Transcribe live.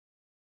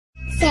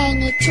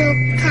생일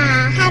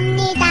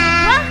축하합니다.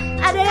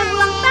 Wah, ada yang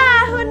ulang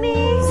tahun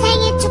nih.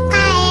 생일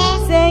축하해.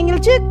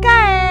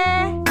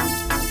 Saengilchukhae.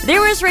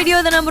 Dewas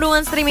Radio, the number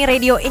one streaming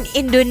radio in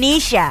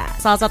Indonesia.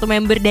 Salah satu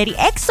member dari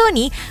EXO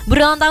nih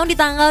berulang tahun di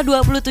tanggal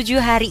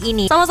 27 hari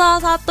ini. Sama salah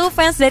satu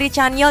fans dari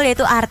Chanyeol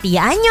yaitu Arti.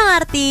 Annyeong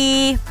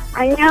Arti.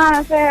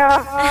 Annyeonghaseyo.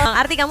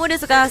 Arti, kamu udah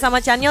suka sama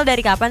Chanyeol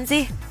dari kapan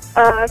sih?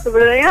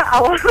 Sebenarnya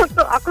awal tuh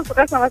aku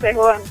suka sama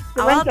Sehwon.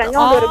 Cuman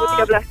Chanyeol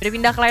 2013.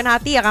 Berpindah ke lain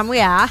hati ya kamu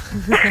ya.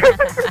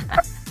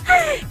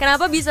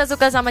 Kenapa bisa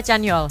suka sama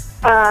Chanyeol?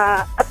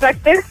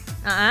 Atraktif.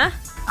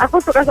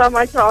 Aku suka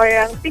sama cowok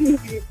yang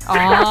tinggi.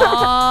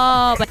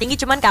 Oh, tinggi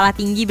cuman kalah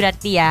tinggi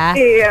berarti ya?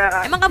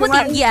 Iya. Emang kamu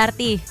tinggi,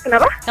 Arti?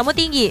 Kenapa? Kamu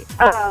tinggi?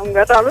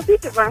 Enggak terlalu sih,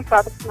 cuma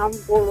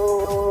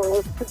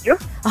 167.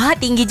 Oh,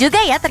 tinggi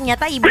juga ya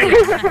ternyata ibu.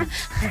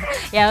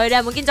 Ya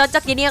udah, mungkin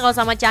cocok jadinya kalau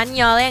sama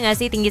Chanyeol ya nggak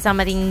sih, tinggi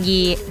sama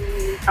tinggi.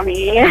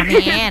 Amin.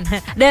 Amin.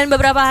 Dan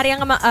beberapa hari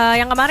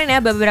yang kemarin ya,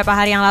 beberapa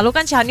hari yang lalu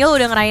kan Chanyeol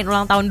udah ngerayain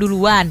ulang tahun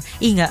duluan.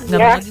 Ih,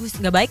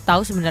 nggak baik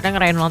tahu sebenarnya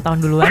ngerayain ulang tahun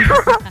duluan.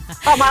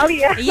 Pamali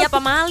ya. Iya,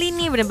 pamali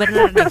nih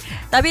bener-bener nih.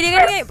 Tapi dia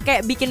kan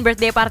kayak bikin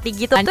birthday party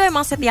gitu. Itu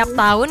emang setiap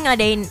tahun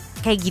ngadain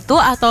kayak gitu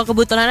atau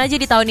kebetulan aja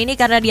di tahun ini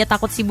karena dia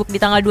takut sibuk di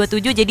tanggal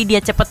 27 jadi dia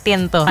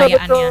cepetin tuh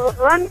rayaannya.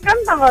 Kebetulan kan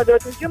tanggal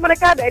 27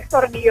 mereka ada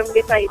eksordium di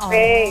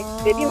Taipei.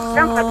 Jadi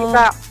mereka nggak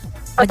bisa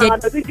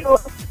tanggal 27.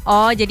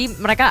 Oh, jadi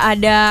mereka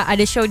ada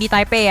show di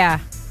Taipei ya?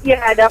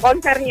 Iya, ada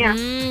konsernya.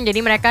 Jadi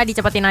mereka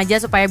dicepetin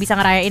aja supaya bisa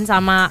ngerayain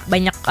sama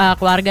banyak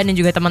keluarga dan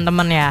juga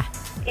teman-teman ya.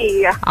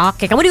 Iya.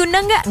 Oke, kamu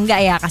diundang nggak? Enggak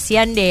ya,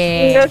 kasihan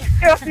deh. Enggak,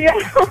 kasihan.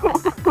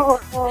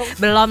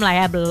 Belum lah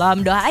ya,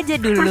 belum. Doa aja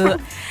dulu.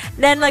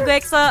 Dan lagu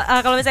EXO,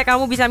 kalau misalnya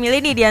kamu bisa milih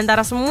nih di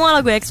antara semua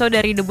lagu EXO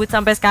dari debut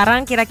sampai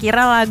sekarang,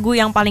 kira-kira lagu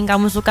yang paling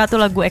kamu suka tuh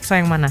lagu EXO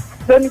yang mana?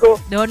 Don't Go.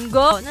 Don't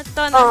Go.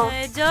 Neton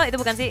aja. Itu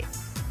bukan sih?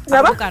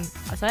 Kenapa? Bukan.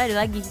 Soalnya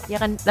ada lagi.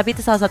 Ya kan, tapi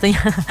itu salah satunya.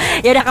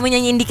 Ya udah, kamu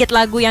nyanyiin dikit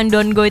lagu yang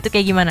Don't Go itu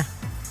kayak gimana?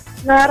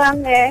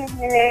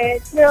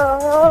 사랑해줘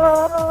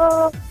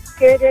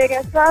그대가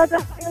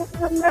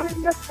찾아오는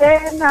곳에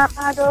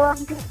나도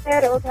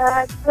함께로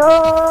가줘.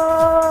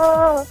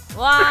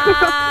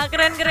 Wah,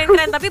 keren.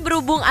 Tapi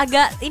berhubung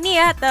agak ini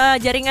ya,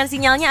 jaringan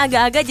sinyalnya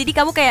agak-agak, jadi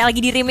kamu kayak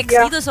lagi di remix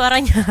gitu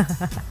suaranya.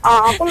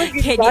 Aku lagi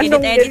di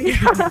Bandung jadi.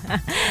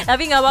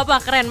 Tapi nggak apa-apa,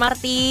 keren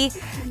Marti.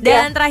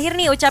 Dan terakhir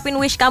nih, ucapin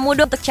wish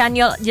kamu dong untuk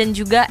Chanyeol dan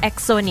juga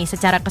EXO nih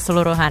secara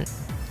keseluruhan.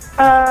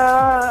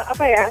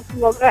 Apa ya,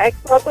 semoga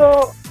EXO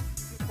tuh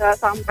bisa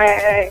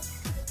sampai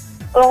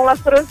long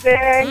last terus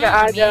deh,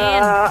 nggak ada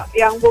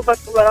yang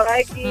bubar-bubar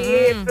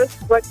lagi. Terus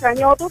buat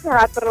Chanyeol tuh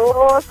sehat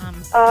terus,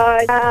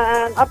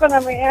 dan apa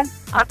namanya,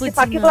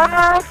 aktif-aktif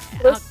lah.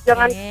 Terus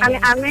jangan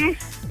aneh-aneh.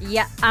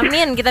 Iya,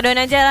 amin, kita doain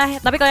aja lah.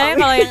 Tapi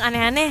kalau yang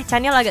aneh-aneh,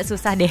 Chanyeol agak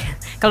susah deh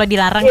kalau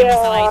dilarang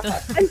masalah itu.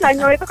 Kan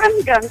Chanyeol itu kan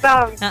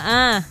ganteng.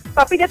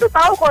 Tapi dia tuh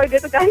tahu kalau dia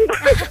tuh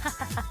ganteng.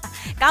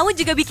 Kamu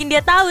juga bikin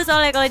dia tahu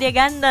soalnya kalau dia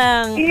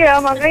ganteng.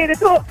 Iya, makanya dia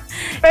tuh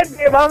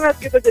pede banget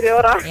gitu jadi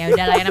orang. Ya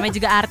udahlah, yang namanya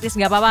juga artis,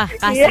 nggak apa-apa,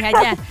 kasih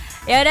aja.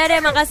 Ya udah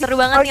deh, makasih, seru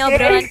banget nih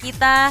obrolan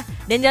kita.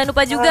 Dan jangan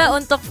lupa juga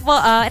untuk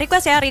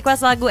request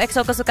lagu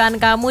EXO kesukaan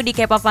kamu di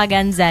Kpop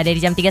Vaganza dari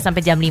jam 3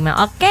 sampai jam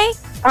 5. Oke?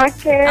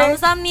 Oke.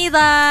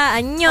 Kamsahamnida.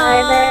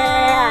 Annyeong.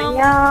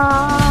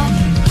 Annyeong.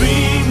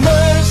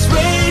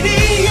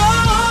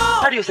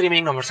 Radio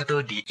streaming nomor 1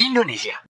 di Indonesia.